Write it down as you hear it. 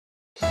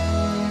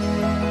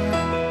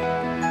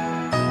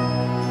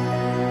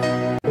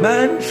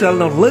Man shall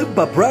not live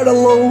by bread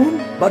alone,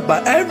 but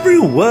by every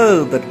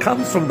word that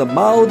comes from the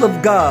mouth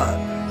of God.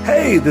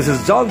 Hey, this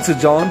is John C.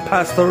 John,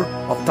 pastor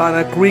of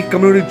Thana Creek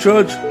Community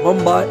Church,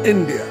 Mumbai,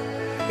 India.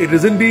 It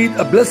is indeed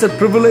a blessed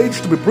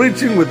privilege to be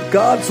preaching with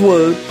God's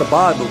Word, the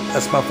Bible,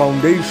 as my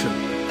foundation.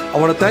 I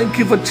want to thank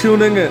you for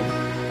tuning in.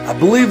 I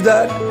believe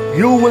that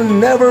you will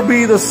never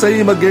be the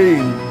same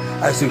again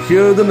as you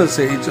hear the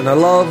message, and I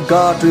love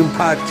God to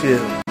impact you.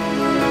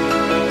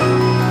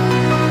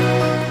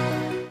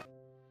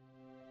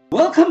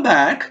 Welcome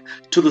back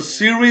to the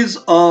series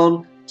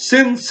on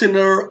Sin,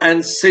 Sinner,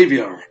 and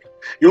Savior.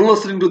 You're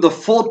listening to the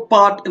fourth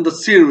part in the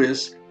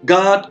series,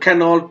 God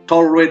Cannot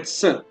Tolerate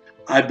Sin.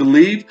 I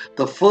believe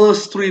the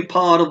first three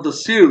parts of the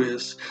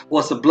series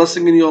was a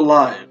blessing in your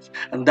life,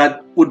 and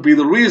that would be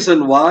the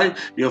reason why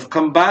you have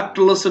come back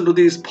to listen to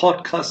these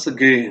podcasts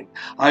again.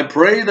 I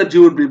pray that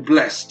you would be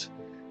blessed.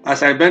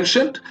 As I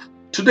mentioned,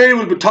 today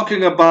we'll be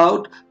talking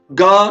about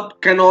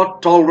God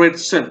Cannot Tolerate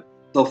Sin,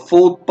 the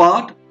fourth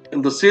part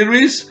in the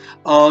series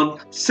on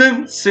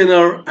Sin,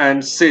 Sinner,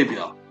 and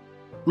Savior.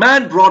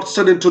 Man brought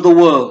sin into the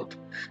world.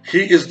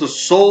 He is the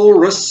sole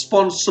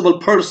responsible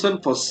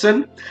person for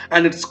sin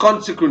and its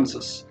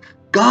consequences.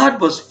 God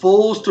was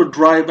forced to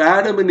drive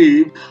Adam and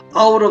Eve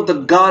out of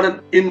the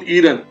garden in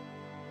Eden.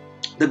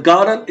 The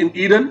garden in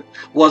Eden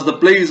was the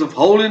place of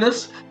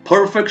holiness,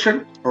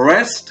 perfection,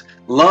 rest,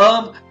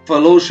 love,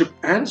 fellowship,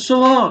 and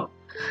so on.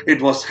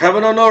 It was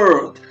heaven on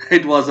earth.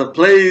 It was a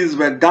place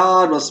where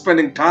God was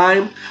spending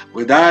time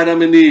with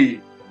Adam and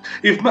Eve.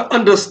 If my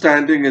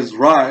understanding is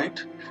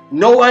right,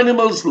 no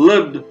animals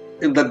lived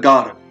in the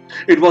garden.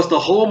 It was the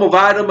home of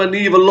Adam and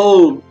Eve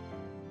alone.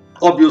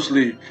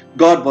 Obviously,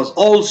 God was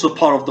also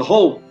part of the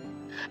home.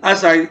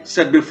 As I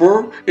said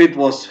before, it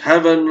was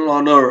heaven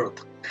on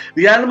earth.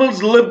 The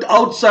animals lived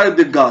outside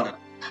the garden.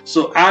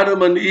 So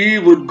Adam and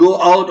Eve would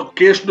go out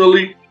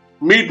occasionally,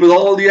 meet with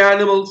all the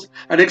animals,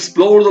 and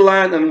explore the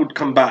land and would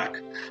come back.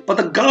 But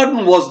the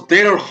garden was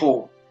their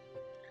home.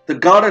 The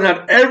garden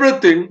had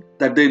everything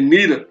that they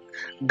needed.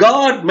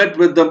 God met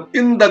with them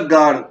in the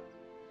garden.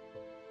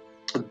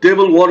 The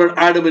devil wanted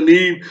Adam and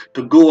Eve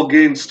to go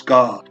against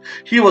God.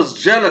 He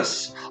was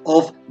jealous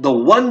of the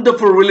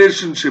wonderful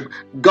relationship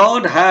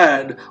God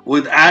had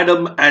with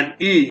Adam and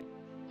Eve.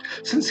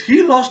 Since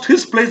he lost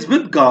his place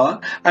with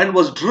God and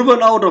was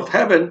driven out of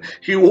heaven,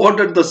 he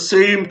wanted the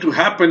same to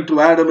happen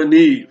to Adam and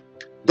Eve.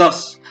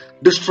 Thus,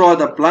 destroy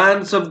the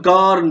plans of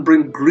God and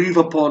bring grief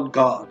upon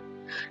God.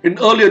 In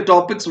earlier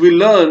topics, we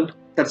learned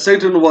that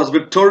Satan was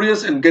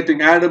victorious in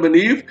getting Adam and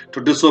Eve to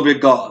disobey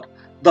God.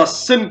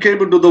 Thus, sin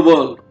came into the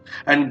world,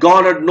 and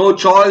God had no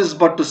choice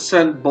but to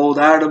send both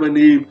Adam and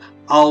Eve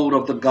out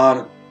of the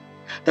garden.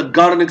 The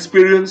garden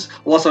experience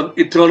was an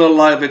eternal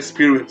life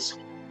experience.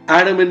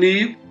 Adam and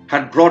Eve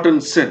had brought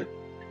in sin,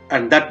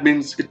 and that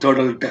means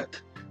eternal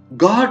death.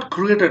 God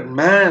created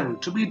man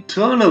to be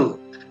eternal,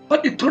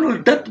 but eternal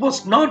death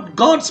was not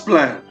God's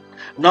plan.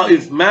 Now,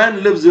 if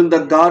man lives in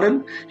the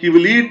garden, he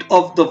will eat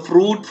of the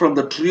fruit from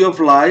the tree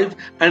of life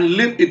and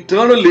live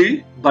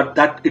eternally, but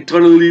that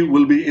eternally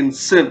will be in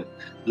sin.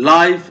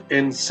 Life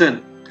in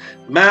sin.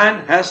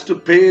 Man has to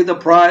pay the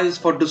price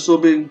for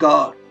disobeying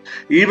God.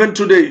 Even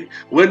today,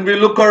 when we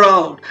look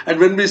around and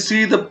when we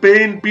see the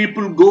pain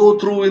people go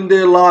through in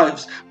their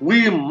lives,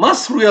 we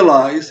must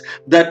realize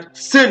that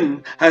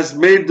sin has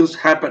made this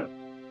happen.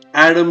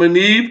 Adam and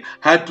Eve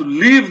had to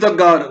leave the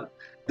garden,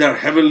 their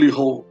heavenly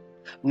home.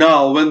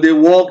 Now, when they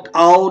walked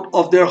out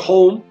of their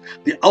home,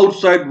 the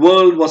outside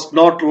world was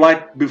not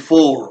like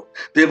before.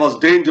 There was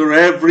danger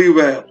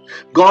everywhere.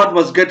 God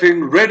was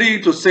getting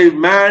ready to save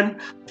man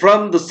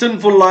from the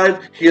sinful life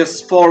he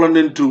has fallen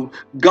into.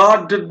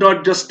 God did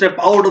not just step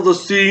out of the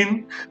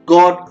scene.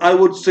 God, I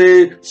would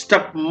say,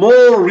 stepped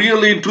more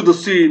really into the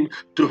scene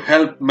to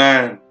help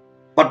man.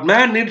 But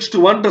man needs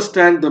to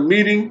understand the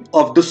meaning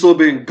of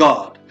disobeying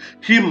God.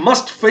 He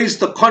must face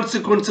the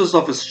consequences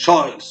of his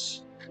choice.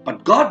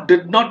 But God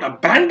did not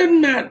abandon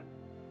man.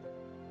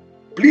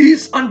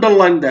 Please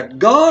underline that.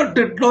 God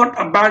did not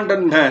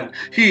abandon man.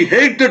 He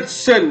hated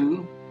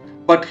sin,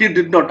 but he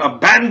did not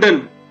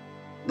abandon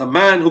the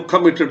man who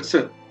committed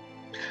sin.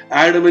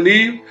 Adam and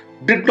Eve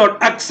did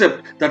not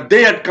accept that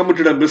they had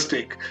committed a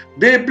mistake.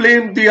 They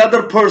blamed the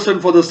other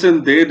person for the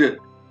sin they did.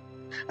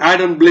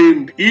 Adam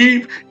blamed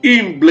Eve.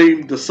 Eve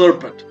blamed the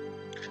serpent.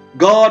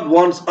 God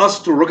wants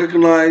us to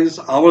recognize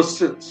our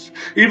sins.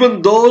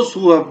 Even those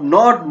who have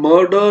not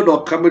murdered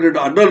or committed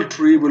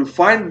adultery will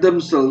find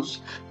themselves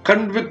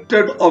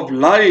convicted of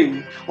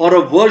lying or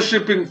of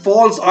worshipping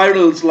false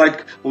idols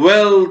like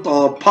wealth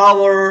or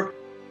power,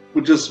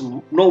 which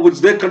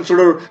they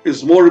consider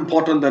is more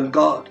important than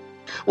God.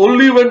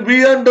 Only when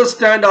we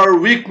understand our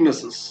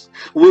weaknesses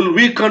will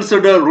we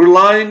consider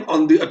relying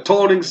on the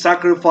atoning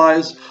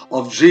sacrifice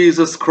of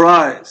Jesus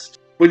Christ.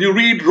 When you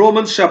read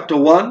Romans chapter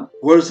 1,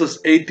 verses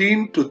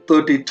 18 to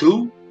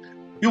 32,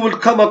 you will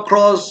come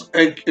across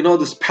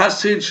this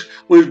passage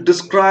which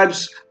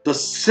describes the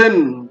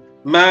sin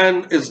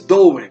man is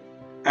doing,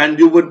 and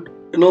you would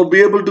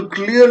be able to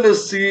clearly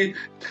see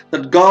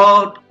that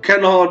God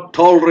cannot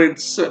tolerate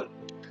sin.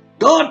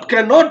 God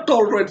cannot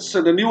tolerate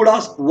sin. And you would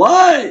ask,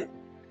 why?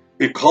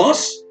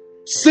 Because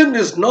sin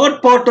is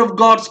not part of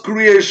God's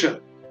creation.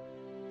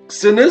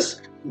 Sin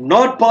is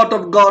not part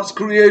of God's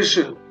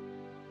creation.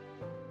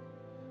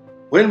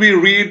 When we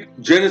read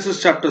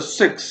Genesis chapter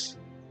 6,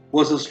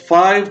 verses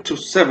 5 to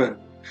 7,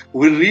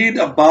 we read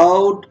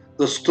about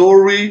the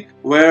story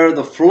where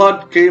the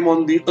flood came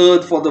on the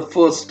earth for the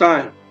first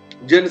time.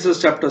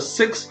 Genesis chapter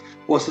 6,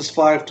 verses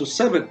 5 to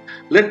 7.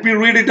 Let me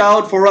read it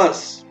out for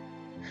us.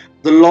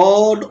 The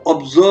Lord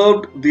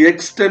observed the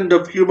extent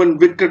of human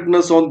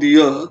wickedness on the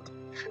earth,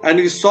 and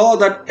he saw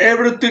that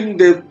everything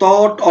they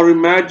thought or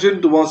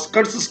imagined was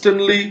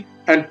consistently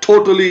and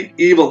totally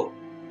evil.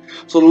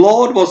 So the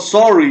Lord was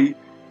sorry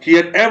he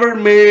had ever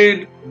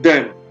made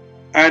them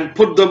and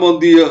put them on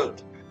the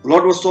earth. The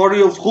Lord was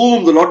sorry of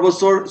whom? The Lord was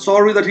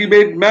sorry that he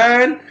made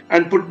man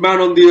and put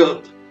man on the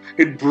earth.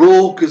 It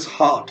broke his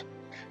heart.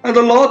 And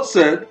the Lord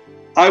said,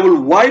 I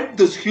will wipe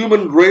this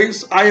human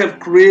race I have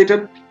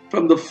created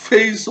from the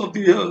face of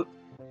the earth.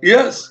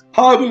 Yes,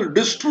 I will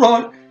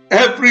destroy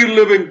every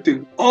living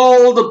thing,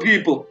 all the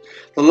people,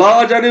 the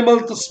large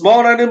animals, the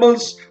small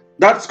animals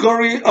that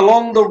scurry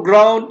along the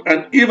ground,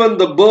 and even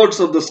the birds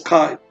of the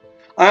sky.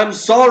 I am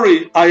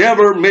sorry I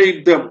ever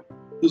made them.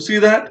 You see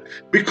that?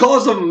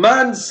 Because of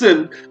man's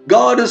sin,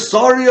 God is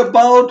sorry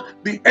about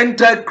the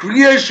entire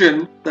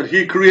creation that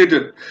he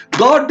created.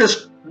 God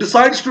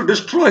decides to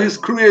destroy his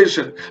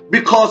creation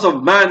because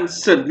of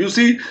man's sin. You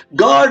see,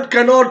 God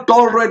cannot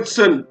tolerate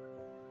sin.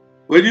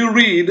 When you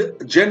read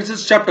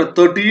Genesis chapter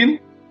 13,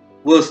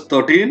 verse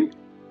 13,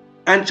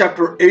 and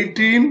chapter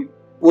 18,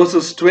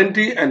 verses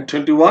 20 and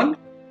 21,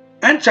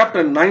 and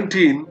chapter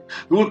 19, you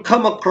will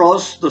come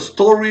across the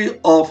story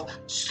of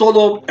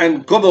Sodom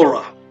and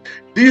Gomorrah.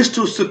 These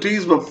two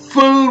cities were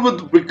filled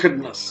with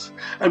wickedness.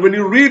 And when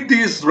you read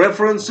these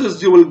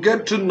references, you will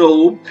get to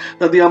know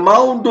that the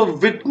amount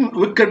of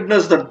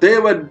wickedness that they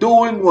were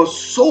doing was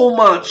so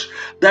much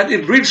that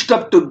it reached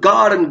up to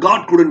God and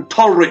God couldn't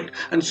tolerate.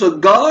 And so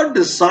God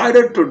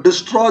decided to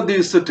destroy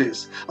these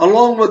cities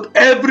along with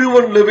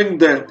everyone living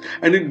there.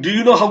 And do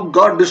you know how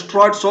God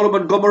destroyed Sodom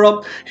and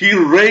Gomorrah? He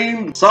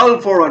rained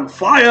sulfur and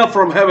fire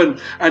from heaven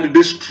and he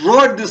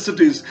destroyed these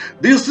cities.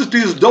 These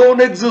cities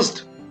don't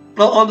exist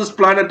on this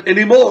planet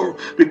anymore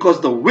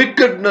because the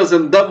wickedness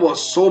in them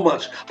was so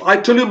much. I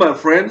tell you, my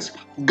friends,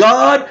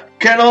 God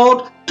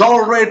cannot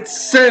tolerate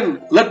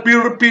sin. Let me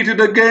repeat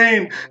it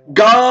again.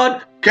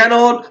 God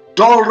cannot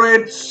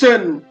tolerate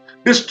sin.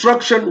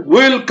 Destruction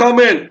will come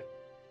in.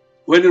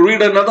 When you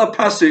read another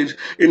passage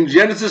in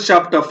Genesis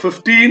chapter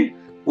 15,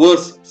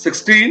 verse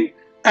 16,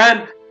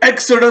 and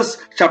Exodus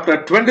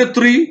chapter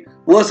 23,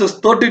 verses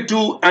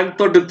 32 and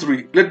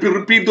 33. Let me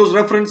repeat those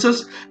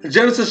references.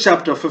 Genesis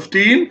chapter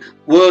 15,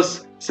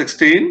 verse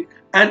 16,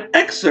 and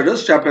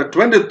Exodus chapter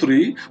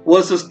 23,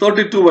 verses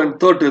 32 and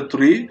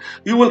 33.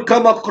 You will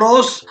come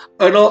across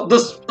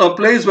this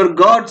place where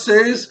God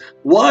says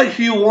why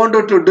he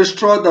wanted to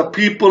destroy the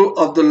people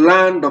of the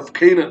land of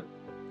Canaan.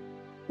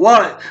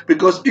 Why?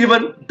 Because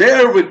even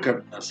their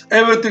wickedness,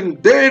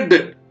 everything they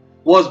did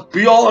was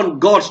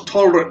beyond God's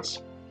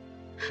tolerance.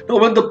 Now,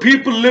 when the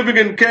people living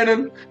in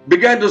Canaan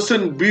began to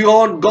sin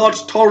beyond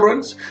God's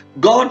tolerance,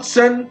 God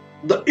sent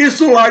the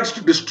Israelites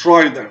to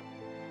destroy them.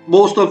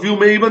 Most of you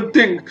may even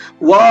think,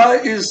 why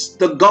is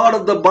the God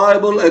of the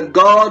Bible a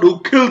God who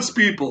kills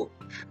people?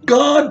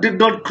 God did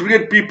not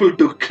create people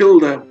to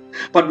kill them.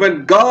 But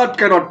when God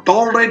cannot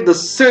tolerate the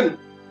sin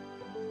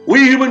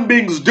we human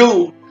beings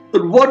do,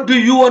 then what do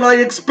you and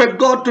I expect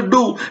God to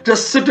do?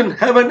 Just sit in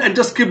heaven and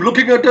just keep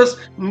looking at us?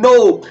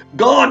 No,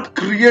 God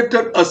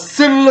created a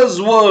sinless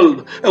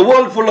world, a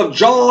world full of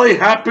joy,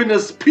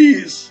 happiness,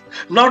 peace.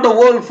 Not a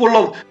world full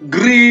of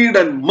greed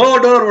and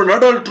murder and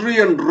adultery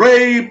and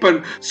rape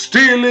and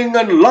stealing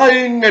and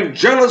lying and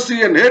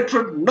jealousy and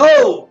hatred.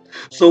 No.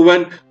 So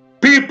when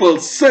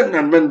people sin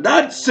and when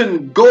that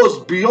sin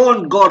goes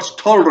beyond God's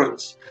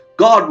tolerance,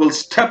 God will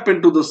step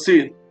into the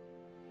scene.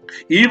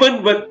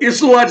 Even when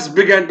Israelites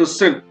began to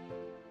sin,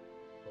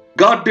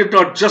 God did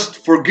not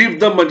just forgive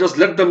them and just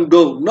let them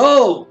go.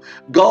 No,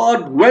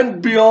 God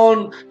went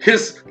beyond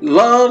his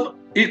love.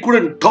 He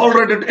couldn't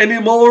tolerate it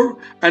anymore,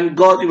 and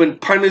God even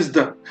punished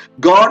them.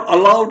 God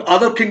allowed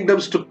other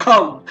kingdoms to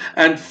come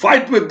and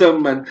fight with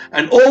them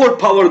and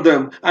overpower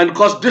them and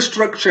cause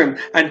destruction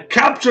and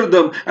capture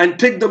them and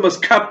take them as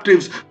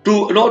captives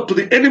to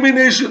the enemy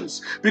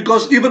nations.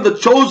 Because even the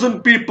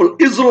chosen people,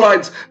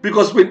 Israelites,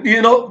 because when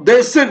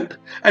they sinned,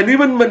 and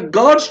even when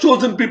God's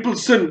chosen people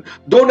sin,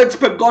 don't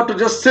expect God to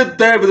just sit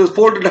there with his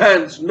folded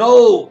hands.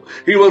 No,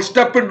 he will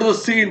step into the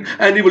scene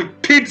and he will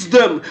teach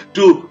them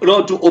to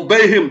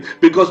obey him.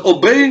 Because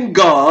obeying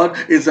God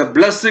is a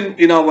blessing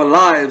in our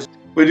lives.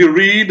 When you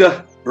read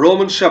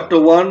Romans chapter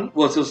 1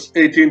 verses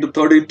 18 to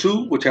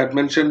 32, which I had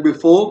mentioned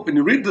before, when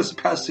you read this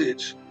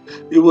passage,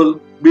 you will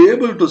be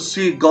able to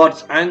see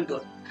God's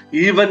anger.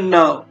 Even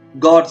now,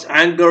 God's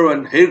anger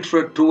and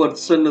hatred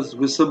towards sin is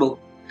visible.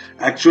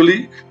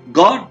 Actually,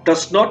 God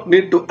does not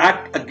need to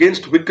act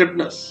against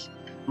wickedness.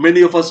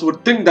 Many of us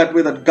would think that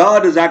way, that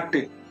God is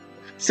acting.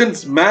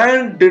 Since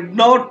man did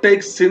not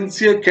take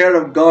sincere care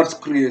of God's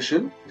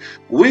creation,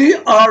 we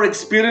are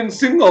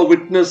experiencing or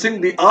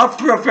witnessing the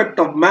after effect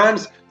of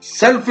man's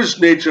selfish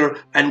nature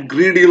and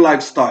greedy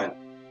lifestyle.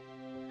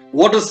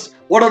 What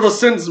are the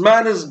sins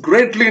man is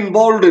greatly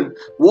involved in?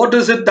 What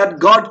is it that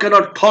God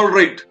cannot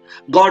tolerate?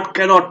 God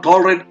cannot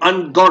tolerate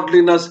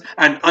ungodliness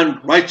and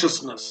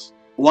unrighteousness.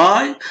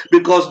 Why?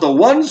 Because the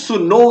ones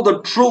who know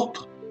the truth,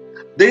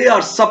 they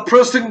are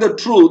suppressing the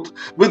truth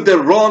with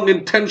their wrong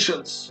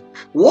intentions.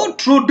 What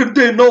truth did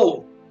they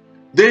know?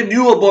 They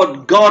knew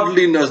about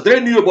godliness.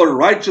 They knew about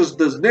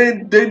righteousness.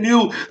 They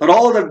knew that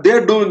all that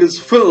they're doing is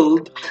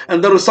filth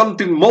and there is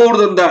something more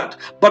than that.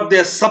 But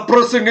they're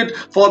suppressing it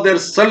for their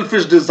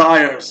selfish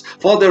desires,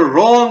 for their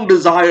wrong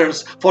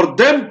desires, for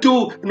them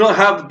to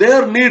have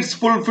their needs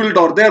fulfilled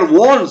or their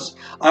wants.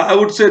 I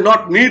would say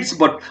not needs,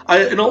 but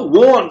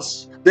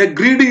wants. Their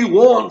greedy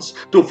wants.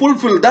 To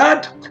fulfill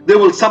that, they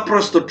will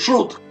suppress the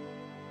truth.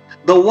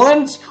 The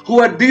ones who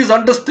had these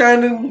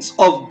understandings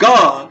of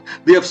God,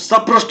 they have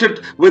suppressed it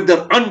with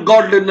their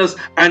ungodliness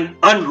and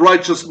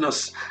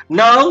unrighteousness.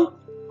 Now,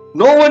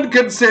 no one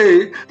can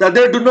say that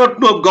they do not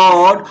know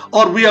God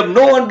or we have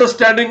no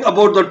understanding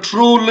about the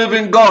true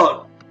living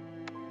God.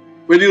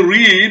 When you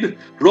read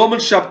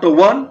Romans chapter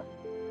 1,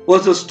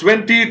 verses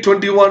 20,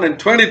 21 and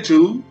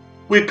 22,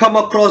 we come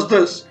across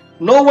this.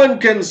 No one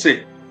can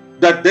say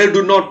that they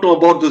do not know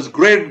about this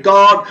great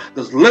God,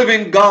 this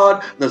living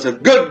God, there's a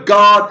good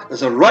God,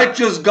 there's a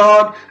righteous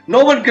God.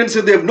 No one can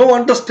say they have no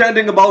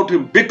understanding about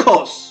Him,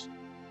 because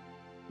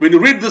when you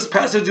read this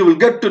passage, you will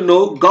get to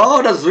know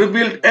God has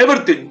revealed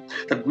everything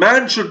that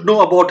man should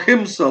know about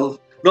himself.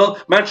 No,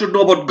 man should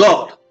know about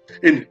God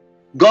in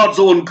God's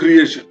own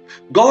creation.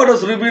 God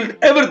has revealed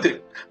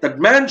everything that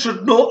man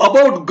should know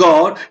about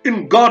God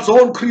in God's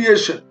own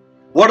creation.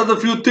 What are the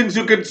few things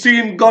you can see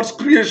in God's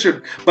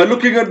creation? By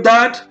looking at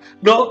that,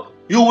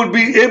 you will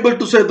be able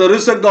to say there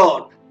is a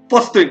God.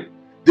 First thing,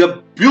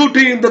 the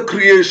beauty in the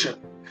creation.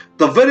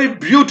 The very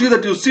beauty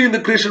that you see in the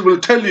creation will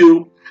tell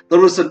you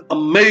there is an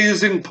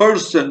amazing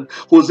person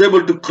who is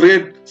able to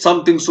create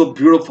something so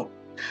beautiful.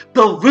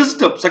 The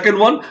wisdom, second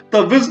one,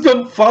 the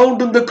wisdom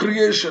found in the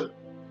creation.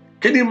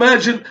 Can you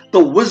imagine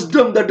the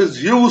wisdom that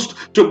is used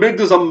to make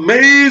this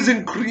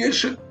amazing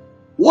creation?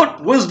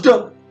 What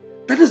wisdom?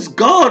 That is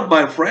God,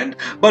 my friend.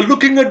 By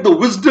looking at the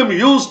wisdom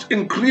used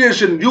in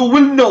creation, you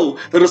will know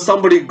there is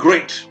somebody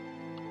great.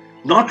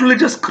 Not only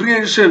just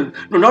creation,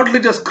 not only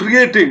just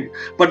creating,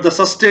 but the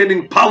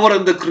sustaining power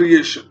in the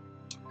creation.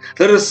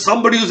 There is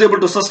somebody who is able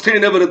to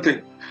sustain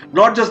everything.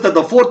 Not just that.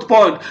 The fourth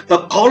point,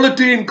 the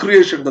quality in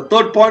creation. The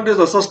third point is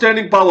the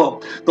sustaining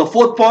power. The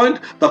fourth point,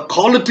 the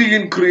quality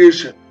in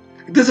creation.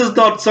 This is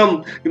not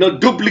some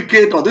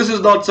duplicate, or this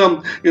is not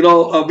some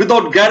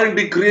without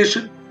guarantee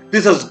creation.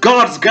 This has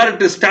God's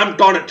guarantee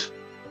stamped on it.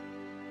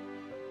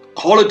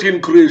 Quality in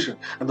creation.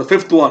 And the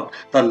fifth one,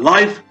 the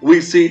life we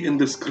see in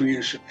this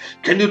creation.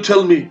 Can you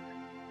tell me,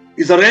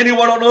 is there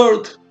anyone on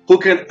earth who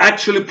can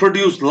actually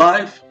produce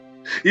life?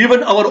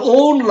 Even our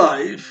own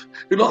life,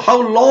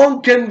 how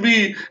long can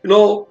we,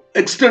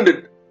 extend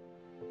it?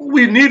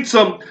 We need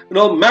some,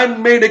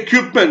 man-made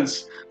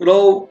equipments,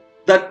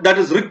 that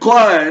is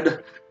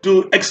required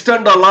to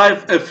extend our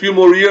life a few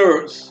more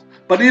years.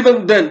 But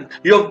even then,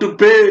 you have to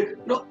pay,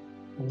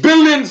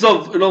 billions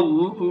of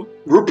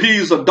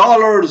rupees or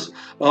dollars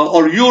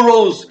or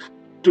euros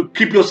to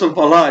keep yourself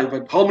alive.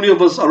 And how many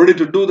of us are ready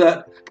to do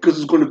that? Because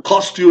it's going to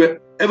cost you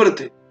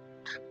everything.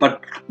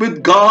 But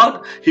with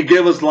God, He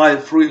gave us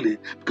life freely,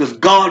 because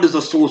God is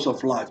the source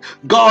of life.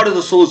 God is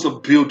the source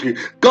of beauty.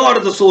 God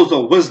is the source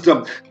of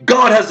wisdom.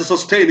 God has the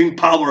sustaining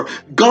power.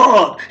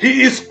 God,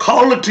 He is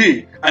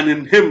quality, and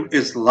in Him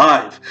is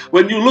life.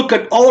 When you look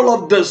at all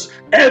of this,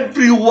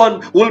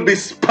 everyone will be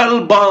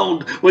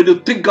spellbound. When you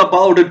think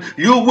about it,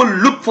 you will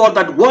look for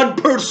that one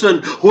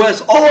person who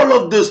has all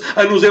of this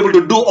and who's able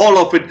to do all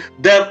of it.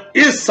 There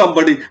is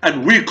somebody,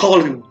 and we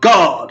call Him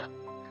God.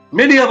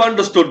 Many have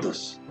understood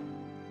this.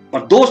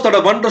 But those that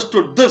have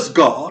understood this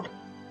God,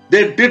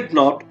 they did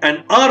not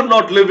and are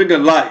not living a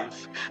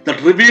life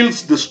that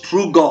reveals this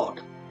true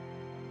God.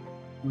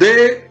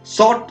 They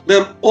sought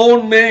their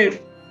own name.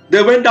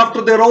 They went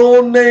after their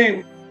own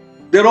name,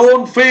 their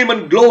own fame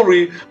and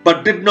glory,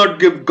 but did not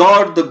give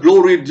God the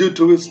glory due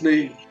to His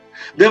name.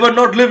 They were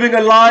not living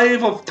a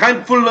life of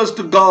thankfulness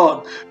to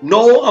God,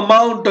 no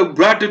amount of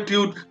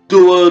gratitude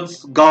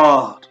towards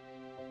God.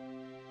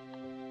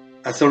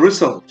 As a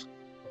result,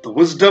 the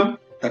wisdom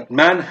that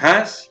man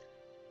has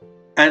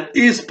and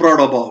is proud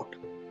about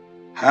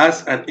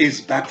has and is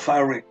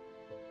backfiring.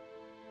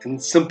 In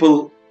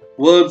simple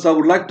words, I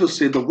would like to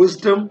say the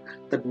wisdom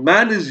that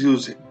man is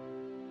using,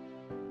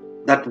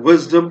 that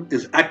wisdom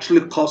is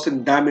actually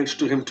causing damage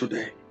to him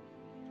today.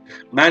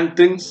 Man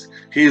thinks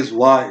he is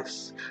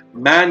wise.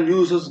 Man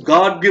uses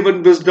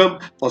God-given wisdom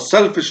for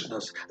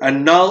selfishness,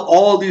 and now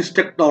all these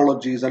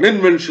technologies and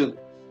inventions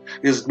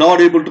is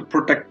not able to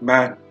protect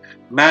man.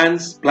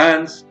 Man's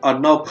plans are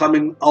now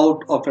coming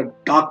out of a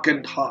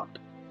darkened heart.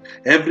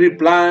 Every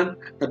plan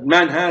that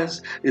man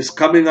has is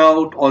coming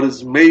out or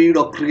is made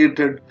or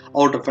created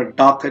out of a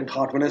darkened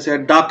heart. When I say a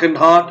darkened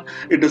heart,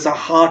 it is a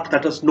heart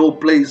that has no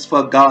place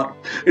for God.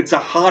 It's a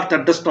heart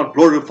that does not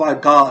glorify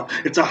God.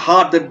 It's a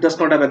heart that does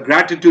not have a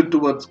gratitude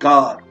towards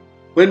God.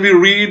 When we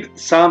read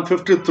Psalm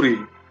 53,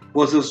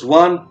 verses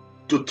 1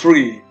 to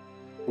 3,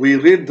 we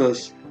read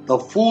this: the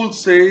fool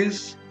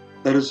says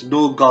there is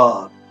no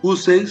God. Who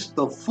says?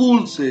 The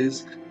fool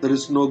says there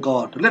is no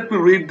God. Let me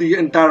read the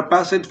entire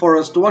passage for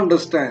us to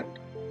understand.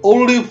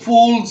 Only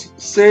fools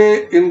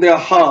say in their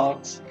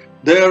hearts,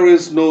 there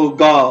is no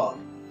God.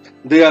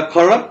 They are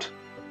corrupt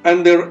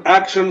and their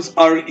actions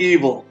are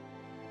evil.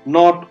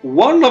 Not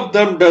one of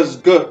them does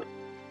good.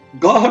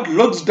 God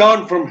looks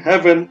down from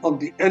heaven on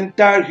the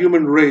entire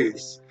human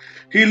race.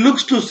 He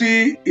looks to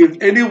see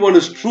if anyone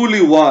is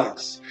truly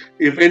wise,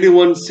 if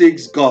anyone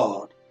seeks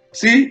God.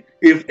 See,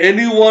 if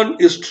anyone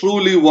is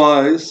truly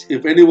wise,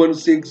 if anyone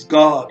seeks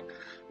God.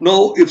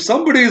 No, if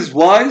somebody is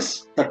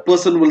wise, that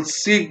person will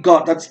seek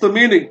God. That's the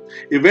meaning.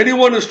 If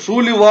anyone is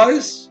truly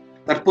wise,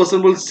 that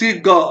person will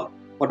seek God.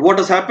 But what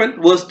has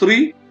happened? Verse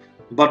 3,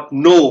 but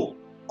no,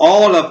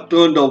 all have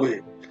turned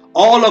away.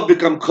 All have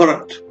become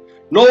corrupt.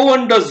 No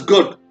one does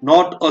good,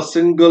 not a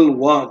single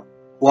one.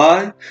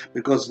 Why?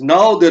 Because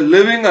now they're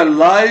living a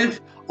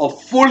life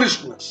of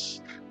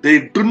foolishness.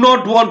 They do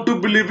not want to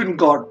believe in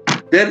God.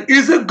 There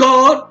is a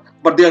God,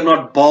 but they are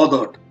not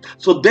bothered.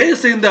 So they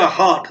say in their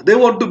heart, they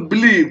want to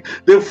believe.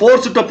 They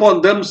force it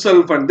upon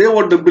themselves and they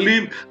want to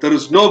believe there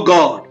is no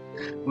God.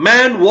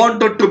 Man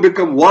wanted to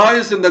become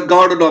wise in the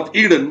Garden of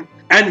Eden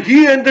and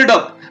he ended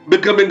up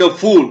becoming a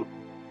fool.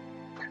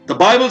 The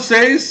Bible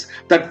says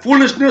that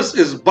foolishness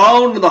is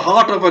bound in the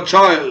heart of a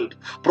child.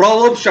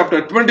 Proverbs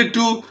chapter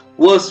 22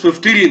 verse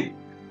 15.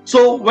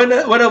 So when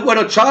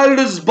a child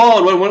is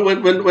born,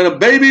 when a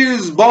baby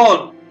is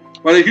born,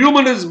 when a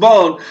human is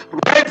born,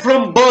 right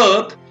from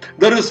birth,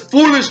 there is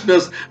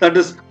foolishness that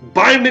is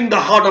binding the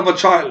heart of a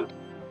child.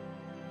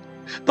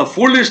 The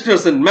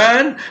foolishness in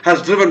man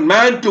has driven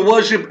man to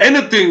worship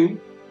anything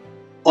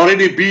or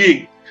any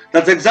being.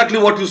 That's exactly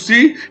what you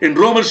see in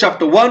Romans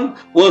chapter 1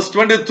 verse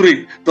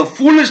 23. The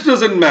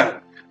foolishness in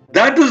man,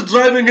 that is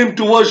driving him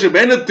to worship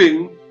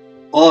anything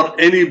or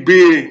any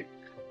being.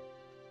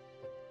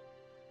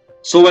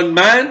 So when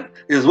man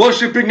is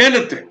worshipping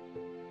anything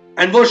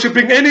and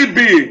worshipping any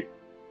being,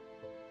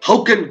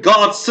 how can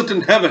God sit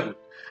in heaven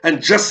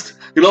and just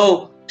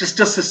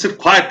sit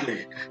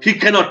quietly? He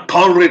cannot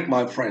tolerate,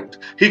 my friend.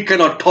 He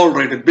cannot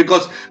tolerate it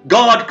because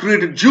God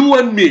created you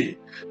and me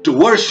to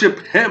worship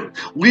Him.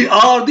 We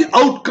are the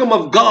outcome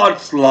of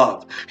God's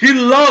love. He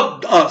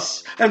loved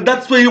us and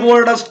that's why He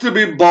wanted us to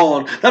be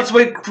born. That's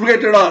why He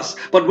created us.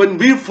 But when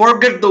we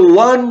forget the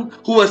one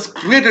who has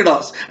created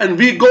us and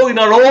we go in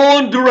our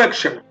own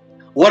direction,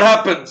 what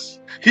happens?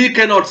 He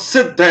cannot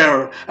sit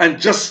there and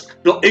just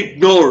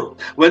ignore.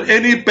 When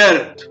any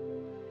parent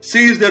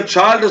sees their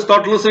child is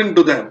not listening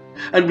to them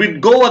and we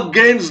go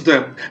against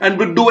them and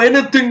we do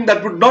anything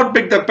that would not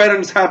make the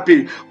parents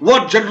happy,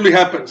 what generally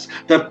happens?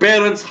 The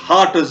parent's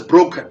heart is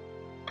broken.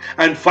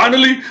 And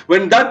finally,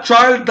 when that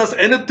child does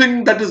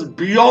anything that is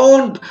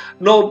beyond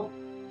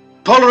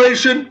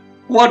toleration,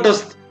 what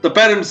does the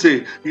parent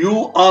say?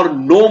 You are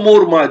no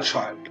more my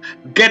child.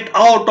 Get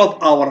out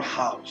of our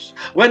house.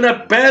 When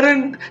a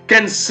parent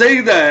can say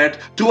that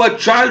to a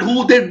child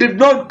who they did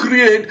not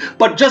create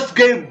but just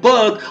gave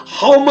birth,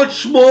 how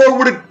much more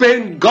would it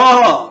pain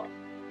God?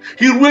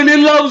 He really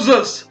loves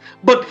us,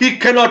 but He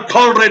cannot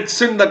tolerate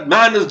sin that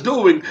man is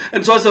doing.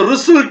 And so as a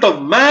result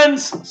of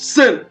man's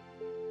sin,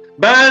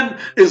 man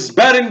is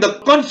bearing the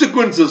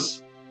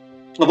consequences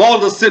of all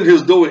the sin he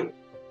is doing.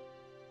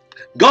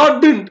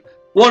 God didn't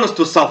want us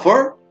to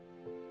suffer.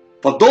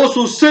 For those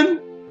who sin,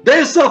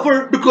 they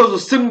suffer because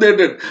of sin they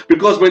did.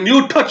 Because when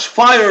you touch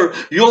fire,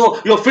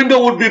 your finger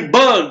would be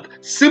burned.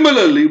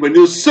 Similarly, when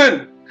you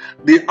sin,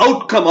 the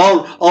outcome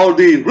or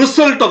the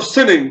result of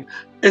sinning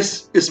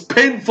is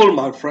painful,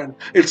 my friend.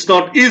 It's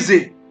not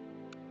easy.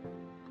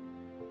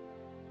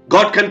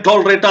 God can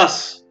tolerate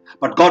us,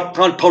 but God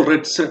can't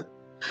tolerate sin.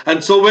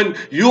 And so when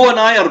you and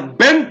I are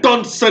bent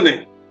on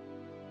sinning,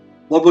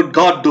 what would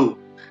God do?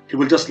 He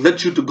will just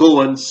let you to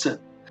go and sin.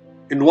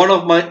 In one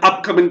of my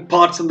upcoming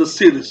parts in the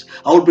series,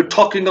 I will be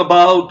talking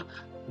about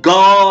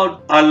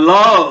God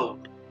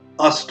allowed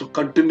us to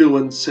continue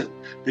in sin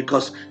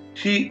because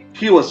He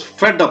was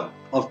fed up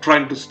of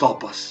trying to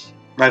stop us.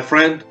 My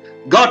friend,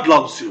 God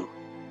loves you,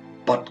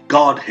 but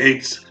God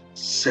hates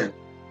sin.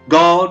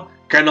 God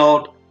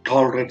cannot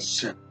tolerate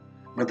sin.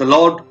 May the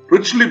Lord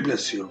richly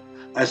bless you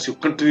as you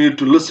continue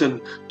to listen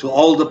to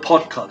all the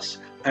podcasts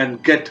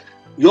and get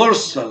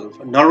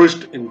yourself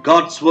nourished in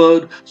God's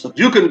Word so that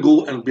you can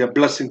go and be a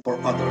blessing for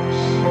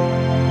others.